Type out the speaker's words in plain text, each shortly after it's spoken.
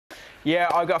Yeah,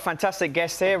 I've got a fantastic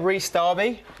guest here, Rhys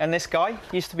Darby, and this guy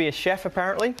used to be a chef,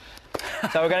 apparently.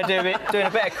 So we're going to doing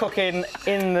a bit of cooking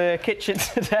in the kitchen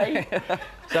today.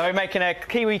 So we're making a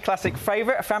Kiwi classic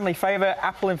favourite, a family favourite,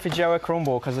 apple and Feijoa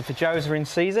crumble, because the Feijoas are in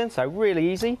season, so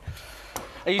really easy.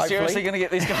 Are you seriously going to get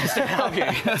these guys to help you?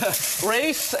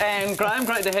 Rhys and Graham,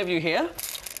 great to have you here.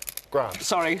 Grant.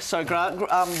 Sorry, so Grant,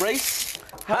 Rhys,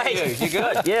 how are you? You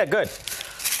good? Yeah, good.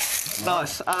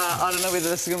 Nice. I don't know whether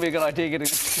this is going to be a good idea getting...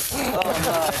 Oh,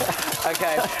 no.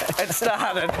 OK, it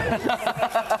started.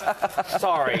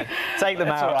 Sorry. Take them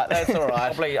out. All right, that's all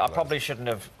right. I probably shouldn't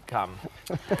have come.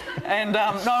 And,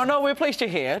 no, we're pleased you're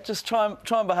here. Just try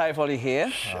and behave while you're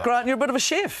here. Right. Grant, you're a bit of a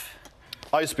chef.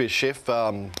 I used to be a chef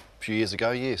a few years ago,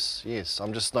 yes.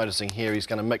 I'm just noticing here he's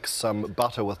going to mix some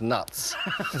butter with nuts.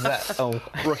 Is that... Oh.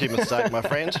 Rookie mistake, my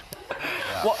friend.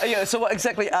 So what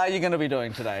exactly are you going to be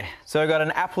doing today? So I've got an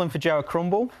apple and Feijoa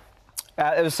crumble.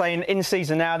 It was saying in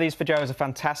season now, these Feijoas are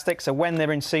fantastic. So when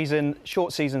they're in season,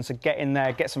 short season, so get in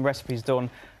there, get some recipes done.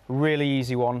 Really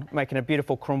easy one. Making a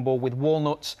beautiful crumble with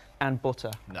walnuts and butter.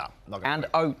 No, not and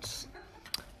oats.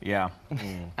 Yeah.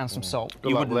 And some salt.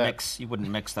 You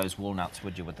wouldn't mix those walnuts,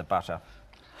 would you, with the butter?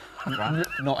 Right?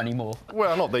 Not anymore.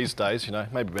 Well, not these days, you know,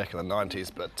 maybe back in the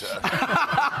 90s, but...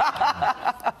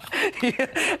 Yeah,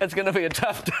 it's going to be a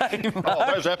tough day, Mark.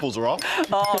 Oh, those apples are off.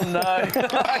 Oh, no.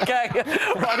 OK,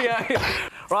 rightio.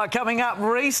 Right, coming up,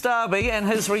 Rhys Darby and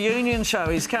his reunion show.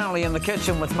 He's currently in the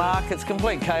kitchen with Mark. It's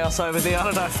complete chaos over there. I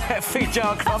don't know if that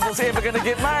Feijoa crumble's ever going to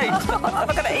get made. I'm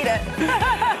not going to eat it.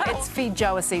 It's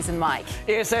Feijoa season, Mike.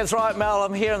 Yes, that's right, Mel.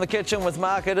 I'm here in the kitchen with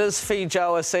Mark. It is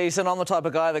Feijoa season. I'm the type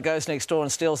of guy that goes next door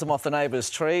and steals them off the neighbours'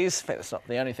 trees. In fact, it's not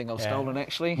the only thing I've stolen,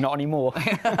 actually. Not anymore.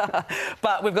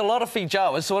 But we've got a lot of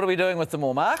Feijoas, so what are we doing with them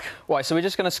all, Mark? Right, so we're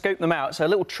just going to scoop them out. So a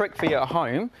little trick for you at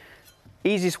home.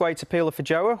 Easiest way to peel the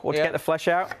Feijoa, or to get the flesh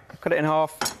out, cut it in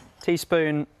half,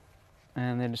 teaspoon,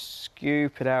 and then just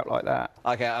scoop it out like that.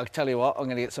 OK, I'll tell you what, I'm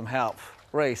going to get some help.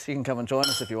 Rhys, you can come and join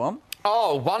us if you want.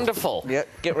 Oh, wonderful. Yep,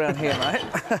 get round here, mate.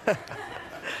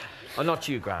 Oh, not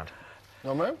you, Grant.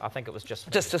 No, mate? I think it was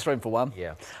just... Just room for one.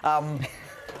 Yeah.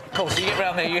 Cool, so you get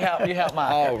round there, you help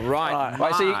Mark. Oh, right.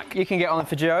 Right, so you can get on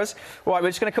the Feijoas. Right, we're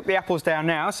just going to cook the apples down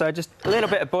now, so just a little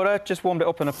bit of butter, just warmed it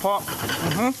up in a pot.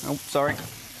 Oh, sorry.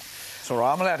 It's all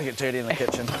right, I'm allowed to get dirty in the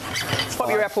kitchen. Pop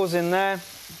your apples in there,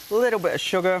 a little bit of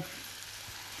sugar.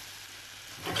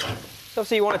 So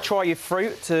obviously you want to try your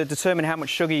fruit to determine how much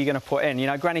sugar you're going to put in. You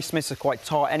know, Granny Smiths are quite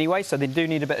tart anyway, so they do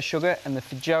need a bit of sugar, and the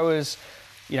Feijoas,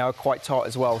 you know, are quite tart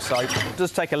as well, so it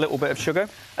does take a little bit of sugar.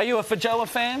 Are you a Feijoa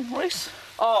fan, Rhys?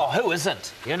 Oh, who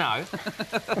isn't? You know.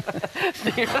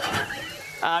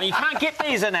 You can't get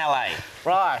these in LA.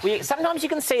 Right. Sometimes you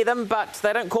can see them, but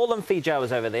they don't call them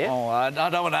Feijoas over there. Oh, I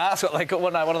don't want to ask what they call.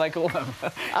 What do they call them? You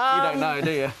don't know, do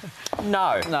you?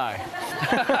 No. No.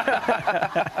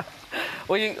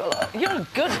 Well, you're a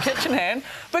good kitchen hand.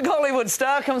 Big Hollywood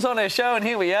star comes on our show, and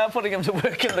here we are, putting him to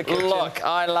work in the kitchen. Look,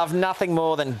 I love nothing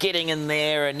more than getting in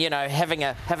there and, you know, having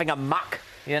a muck.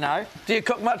 You know. Do you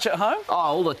cook much at home? Oh,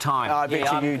 all the time. I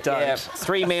bet you don't. Yeah,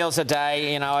 3 meals a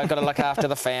day, you know, I've got to look after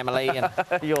the family. And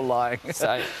you're lying.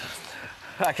 So...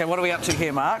 OK, what are we up to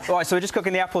here, Mark? Right, so we're just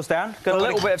cooking the apples down. Got a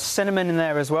little bit of cinnamon in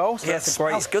there as well. So yeah, that's a great,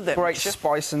 smells good, that great mixture.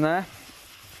 spice in there.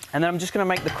 And then I'm just going to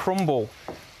make the crumble.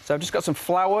 So I've just got some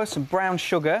flour, some brown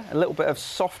sugar, a little bit of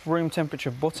soft room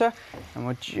temperature butter, and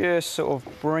we're just sort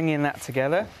of bringing that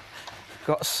together.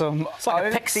 Got some It's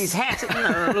like a pixie's hat, isn't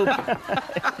it?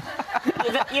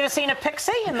 You ever seen a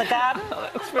pixie in the garden? Oh,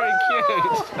 that looks very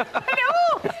cute.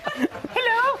 Hello!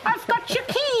 Hello! I've got your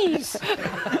keys!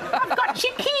 I've got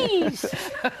your keys!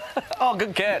 Oh,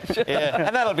 good catch. Yeah,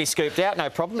 and that'll be scooped out, no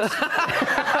problem.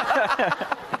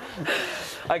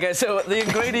 OK, so the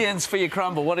ingredients for your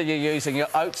crumble, what are you using? Your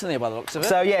oats in there by the looks of it?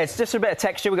 So, yeah, it's just a bit of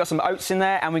texture. We've got some oats in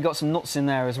there, and we've got some nuts in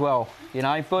there as well. You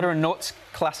know, butter and nuts,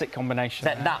 classic combination.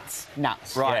 Is that nuts?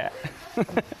 Nuts, right. Yeah.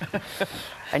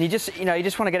 And you just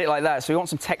want to get it like that. So we want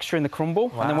some texture in the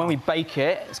crumble, and then when we bake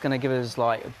it, it's going to give us,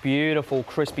 like, a beautiful,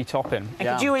 crispy topping. And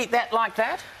could you eat that like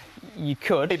that? You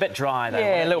could. Be a bit dry, though.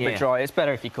 Yeah, a little bit dry. It's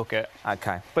better if you cook it.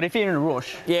 OK. But if you're in a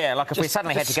rush... Yeah, like if we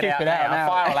suddenly had to get out now,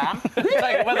 fire alarm. Take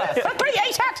it with us.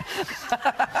 Eat it!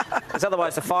 Because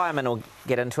otherwise the firemen will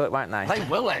get into it, won't they? They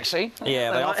will, actually.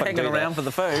 Yeah, they often hanging do around that. for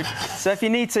the food. So if you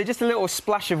need to, just a little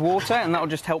splash of water, and that'll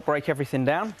just help break everything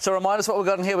down. So remind us what we've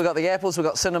got in here. We've got the apples, we've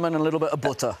got cinnamon, and a little bit of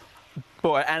butter.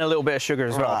 Butter and a little bit of sugar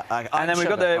as well. Right, and then we've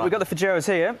got the Feijoas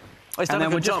here. Oh, and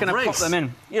then we're just going to pop them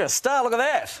in. You're a star, look at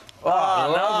that.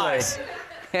 Oh, nice.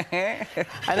 And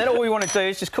then all we want to do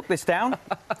is just cook this down.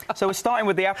 So we're starting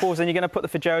with the apples, and you're going to put the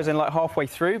Feijoas in like halfway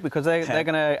through, because they're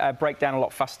going to break down a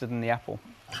lot faster than the apple.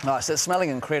 Nice. It's smelling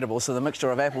incredible. So the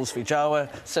mixture of apples, feijoa,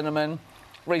 cinnamon.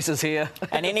 Reese is here.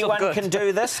 And It's all anyone good. can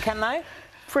do this, can they?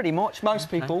 Pretty much,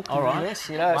 most people can All right. do this.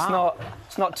 You know,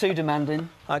 it's not too demanding.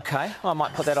 Okay, I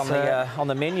might put that on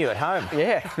the menu at home.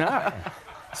 Yeah, no,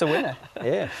 it's a winner.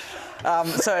 Yeah.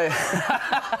 So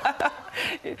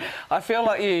I feel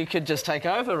like you could just take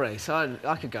over, Reese. I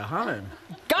could go home.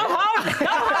 Go home! Go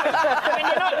home! When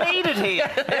you're not needed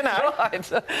here, you know.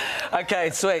 Right. Okay,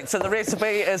 sweet. So the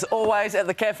recipe is always at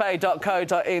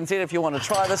thecafe.co.nz if you want to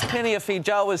try this. Plenty of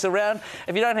feijoas around.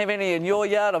 If you don't have any in your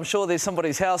yard, I'm sure there's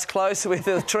somebody's house close where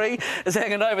the tree is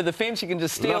hanging over the fence. You can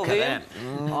just steal Look at them.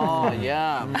 that. Oh,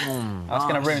 yeah. I was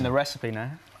going to ruin the recipe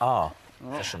now. Oh,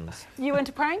 fishiness. You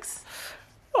into pranks?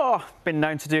 Oh, been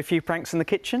known to do a few pranks in the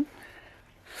kitchen.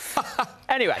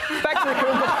 Anyway, back to the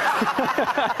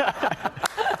crumble.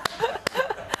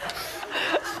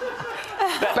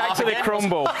 Back to the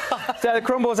crumble. So the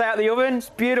crumble's out of the oven. It's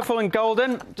beautiful and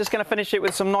golden. Just going to finish it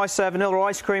with some nice vanilla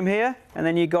ice cream here, and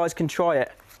then you guys can try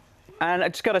it. And I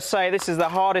just got to say, this is the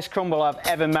hardest crumble I've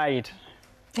ever made.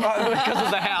 Because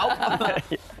of the help.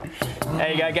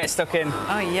 There you go, get stuck in.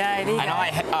 Oh, yeah, there you And go.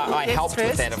 I helped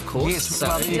with that, of course. Yes,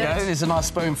 so- there you go. There's a nice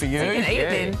spoon for you. You can eat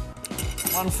it then.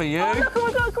 One for you. Oh, look,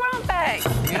 we've got Grant back.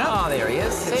 Oh, there he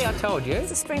is. See, I told you.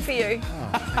 It's a spoon for you.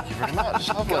 Thank you very much.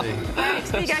 Lovely.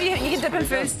 There you go. You can dip in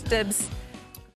first. Dibs.